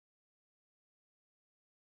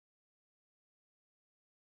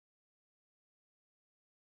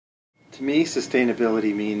To me,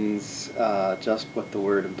 sustainability means just what the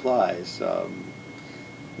word implies.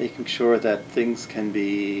 Making sure that things can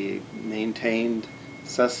be maintained,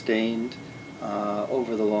 sustained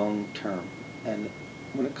over the long term. And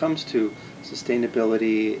when it comes to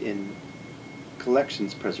sustainability in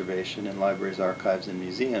collections preservation in libraries, archives, and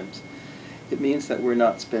museums, it means that we're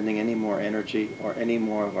not spending any more energy or any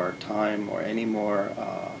more of our time or any more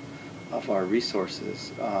of our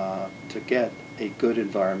resources to get a good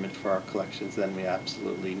environment for our collections than we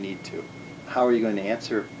absolutely need to. How are you going to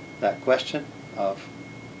answer that question of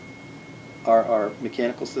are our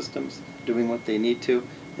mechanical systems doing what they need to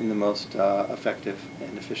in the most effective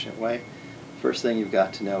and efficient way? First thing you've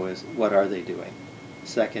got to know is, what are they doing?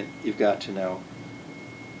 Second, you've got to know,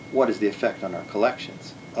 what is the effect on our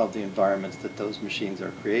collections of the environments that those machines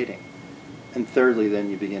are creating? And thirdly, then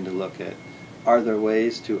you begin to look at, are there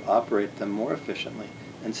ways to operate them more efficiently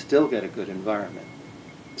and still get a good environment?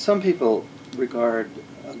 Some people regard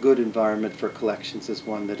a good environment for collections as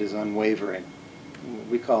one that is unwavering.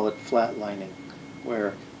 We call it flatlining,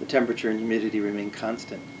 where the temperature and humidity remain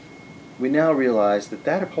constant. We now realize that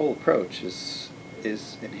that whole approach is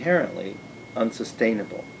inherently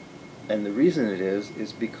unsustainable. And the reason it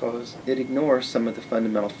is because it ignores some of the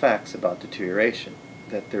fundamental facts about deterioration.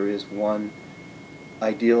 That there is one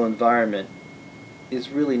ideal environment is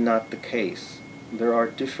really not the case. There are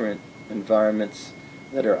different environments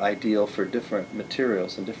that are ideal for different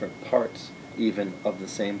materials and different parts even of the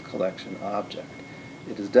same collection object.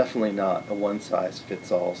 It is definitely not a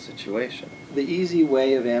one-size-fits-all situation. The easy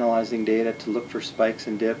way of analyzing data to look for spikes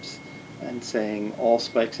and dips and saying all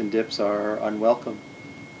spikes and dips are unwelcome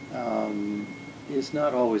is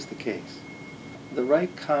not always the case. The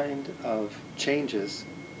right kind of changes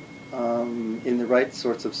in the right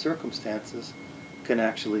sorts of circumstances can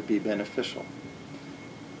actually be beneficial.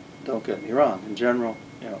 Don't get me wrong, in general,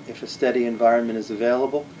 if a steady environment is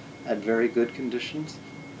available at very good conditions,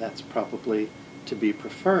 that's probably to be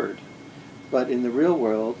preferred. But in the real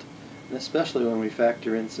world, and especially when we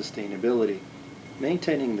factor in sustainability,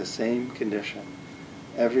 maintaining the same condition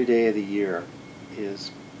every day of the year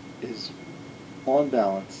is on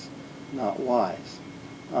balance not wise.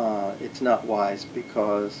 It's not wise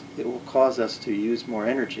because it will cause us to use more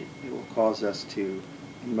energy. It will cause us to,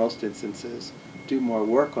 in most instances, do more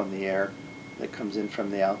work on the air that comes in from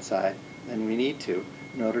the outside than we need to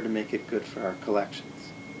in order to make it good for our collections.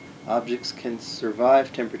 Objects can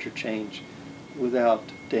survive temperature change without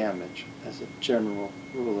damage, as a general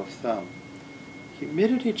rule of thumb.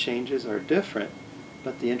 Humidity changes are different,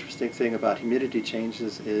 but the interesting thing about humidity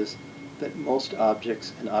changes is that most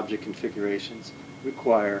objects and object configurations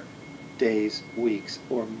require days, weeks,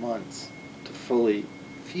 or months to fully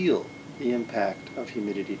feel the impact of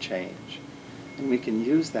humidity change. And we can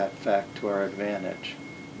use that fact to our advantage.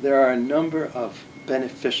 There are a number of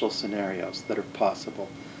beneficial scenarios that are possible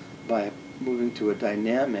by moving to a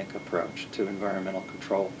dynamic approach to environmental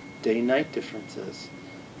control. Day-night differences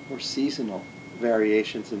or seasonal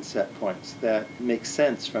variations in set points that make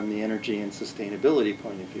sense from the energy and sustainability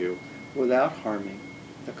point of view without harming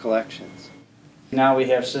the collections. Now we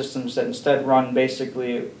have systems that instead run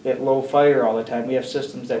basically at low fire all the time. We have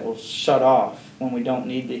systems that will shut off when we don't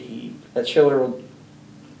need the heat. The chiller will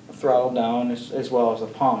throttle down as well as the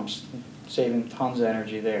pumps, saving tons of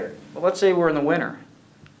energy there. But let's say we're in the winter.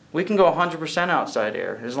 We can go 100% outside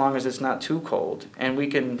air as long as it's not too cold, and we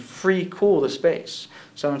can free cool the space.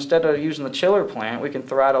 So instead of using the chiller plant, we can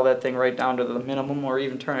throttle that thing right down to the minimum or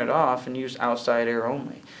even turn it off and use outside air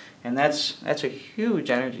only. And that's a huge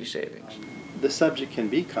energy savings. The subject can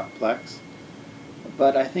be complex,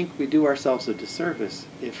 but I think we do ourselves a disservice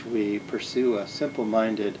if we pursue a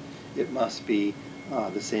simple-minded, it must be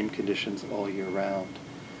the same conditions all year round.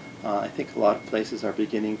 I think a lot of places are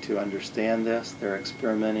beginning to understand this. They're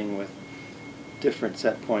experimenting with different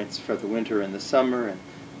set points for the winter and the summer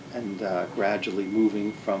and gradually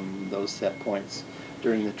moving from those set points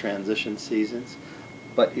during the transition seasons.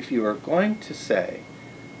 But if you are going to say,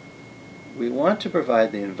 we want to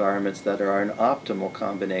provide the environments that are an optimal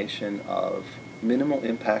combination of minimal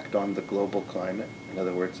impact on the global climate, in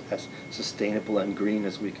other words, as sustainable and green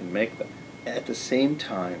as we can make them, at the same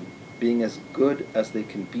time being as good as they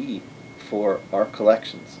can be for our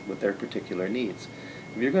collections with their particular needs.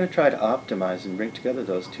 If you're going to try to optimize and bring together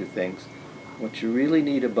those two things, what you really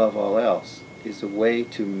need above all else is a way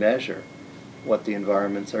to measure what the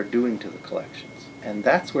environments are doing to the collections. And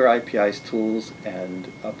that's where IPI's tools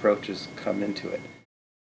and approaches come into it.